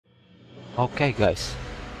Okay, guys.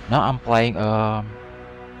 Now I'm playing a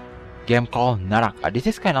game called Naraka. This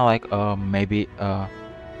is kind of like maybe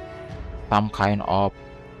some kind of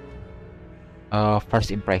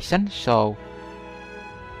first impression. So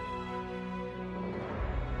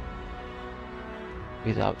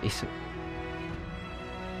without issue.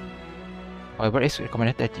 However, it's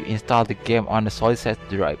recommended that you install the game on the solid state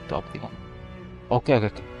drive to optimum. Okay, okay,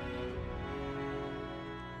 okay.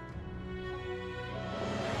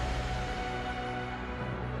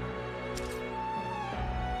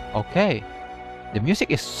 Okay. The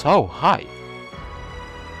music is so high.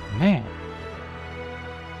 Man.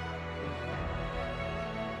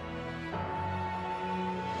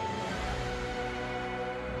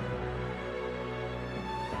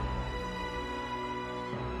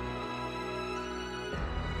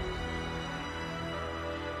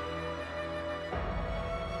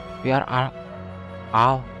 We are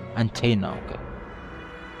all unchained now. Okay.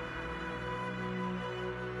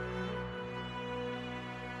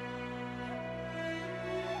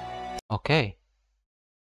 Okay.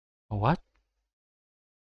 What?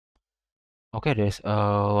 Okay, there's a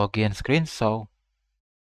login screen, so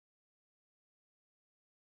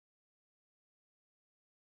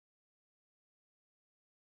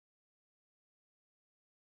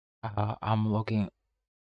I'm logging.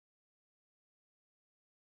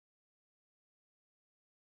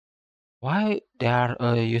 Why they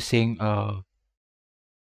are using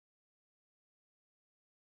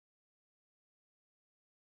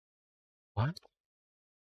what?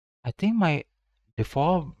 I think my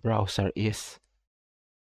default browser is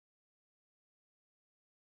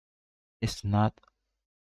not.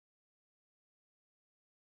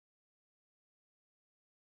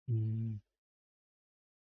 Mm,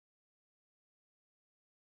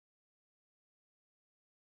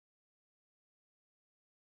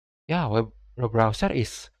 yeah, web browser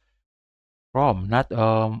is Chrome, not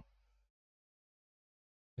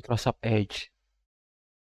Microsoft Edge.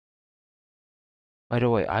 By the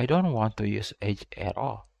way, I don't want to use Edge at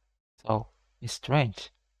all, so it's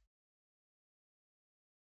strange.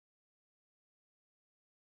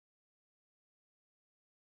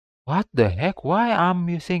 What the heck? Why I'm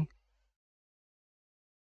using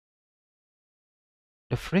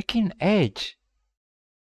the freaking Edge?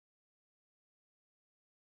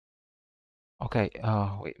 Okay,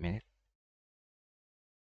 wait a minute.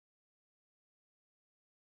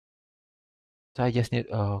 So I just need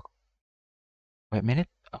wait a minute.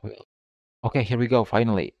 Okay, here we go.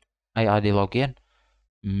 Finally, I already log in.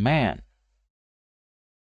 Man.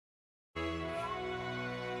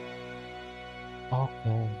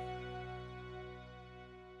 Okay.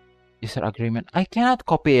 User agreement. I cannot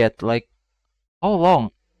copy it. Like, how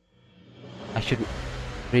long I should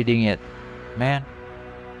reading it, man?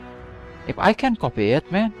 If I can copy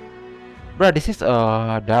it, man. Bro, this is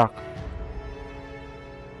a dark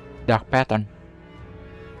pattern.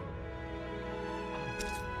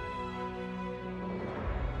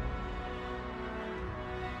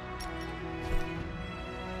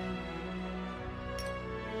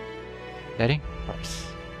 Setting first.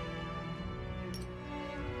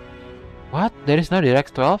 What? There is no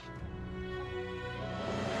direct 12?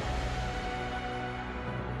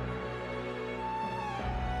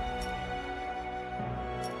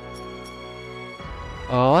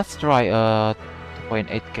 Let's try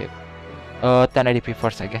 2.8K. 1080p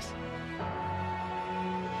first, I guess.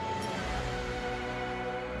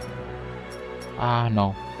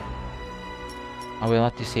 No. I will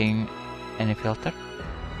not using any filter.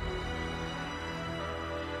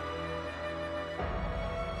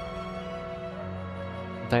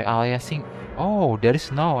 Anti-aliasing. Oh, there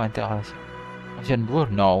is no anti-aliasing. Option blur?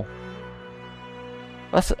 No.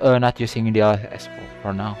 Let's not using the alias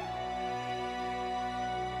for now.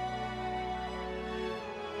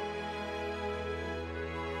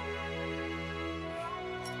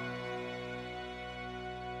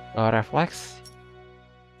 Reflex.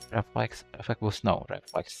 Effect boost, no.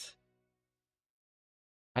 Reflex.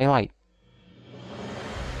 Highlight.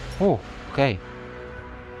 Oh, okay.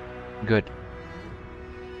 Good.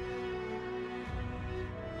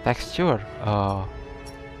 Texture.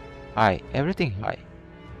 High. Everything high.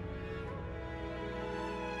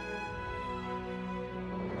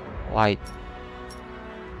 Light.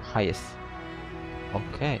 Highest.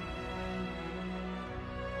 Okay.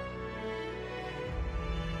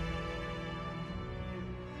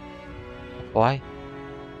 Apply.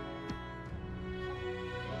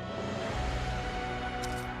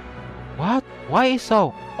 What? Why is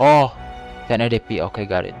so? Oh, 1080p. Okay,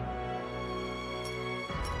 got it.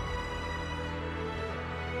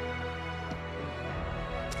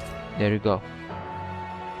 There you go.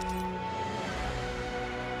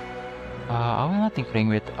 I will not tinkering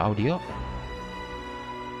with audio.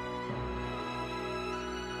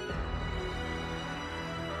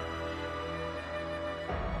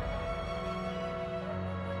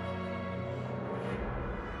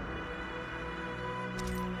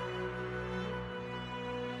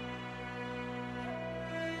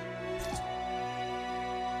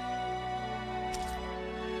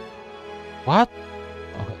 What?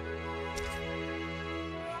 Okay.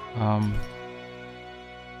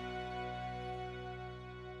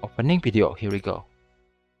 Opening video. Here we go.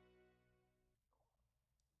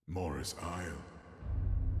 Morris Isle.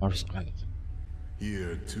 Morris Isle.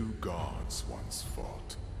 Here 2 gods once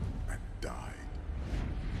fought and died.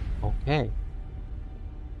 Okay.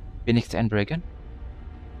 Phoenix and Dragon.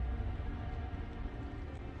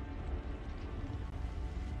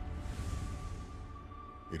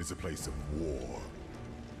 It is a place of war,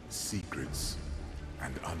 secrets,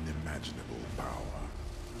 and unimaginable power.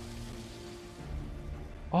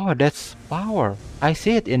 Oh, that's power. I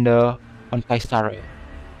see it in the Monetized area.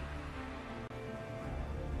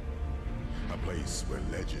 A place where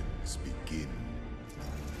legends begin,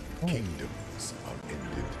 kingdoms are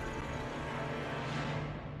ended.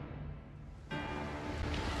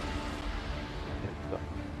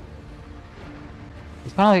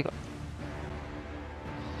 It's kind of like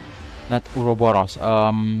not Ouroboros,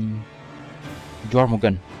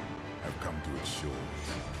 Jormungand. Have come to its shores,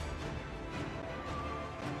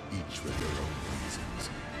 each with their own reasons,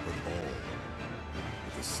 but all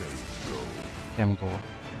with the same goal: Same goal.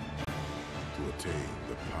 to attain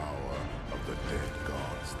the power of the dead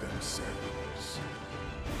gods themselves.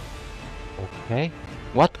 Okay.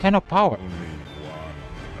 What kind of power? Only one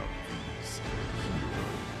of these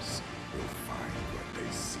heroes will find what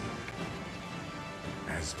they seek.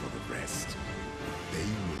 As for the rest, they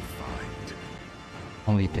will find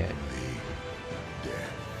Only dead. only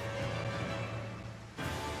death.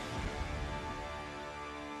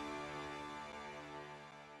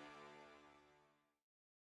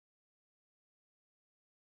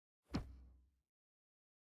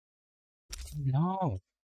 No.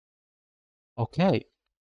 Okay.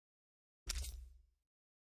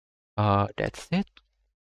 That's it.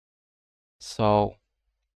 So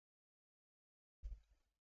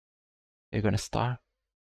you're gonna start.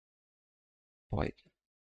 Wait.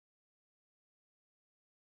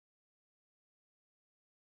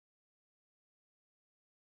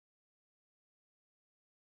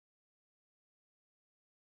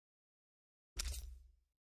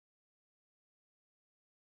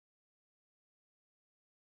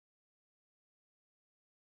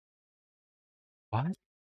 What?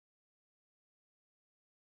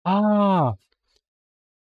 Ah,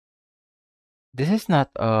 this is not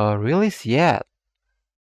released yet.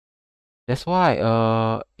 That's why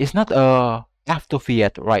it's not F2P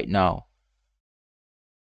yet right now.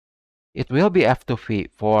 It will be F2P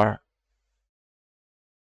for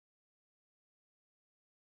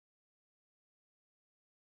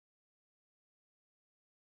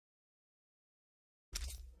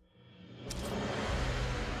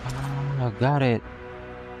got it.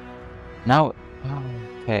 Now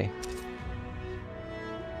okay.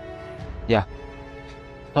 Yeah.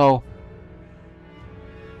 So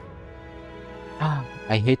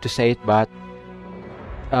I hate to say it, but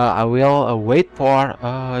I will wait for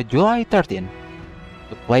July 13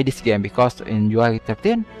 to play this game, because in July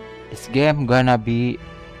 13 this game gonna be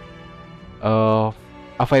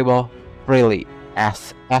available freely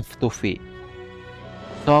as F2P.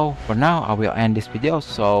 So for now I will end this video,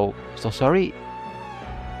 so sorry.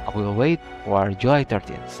 I will wait for July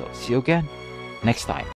 13th. So see you again next time.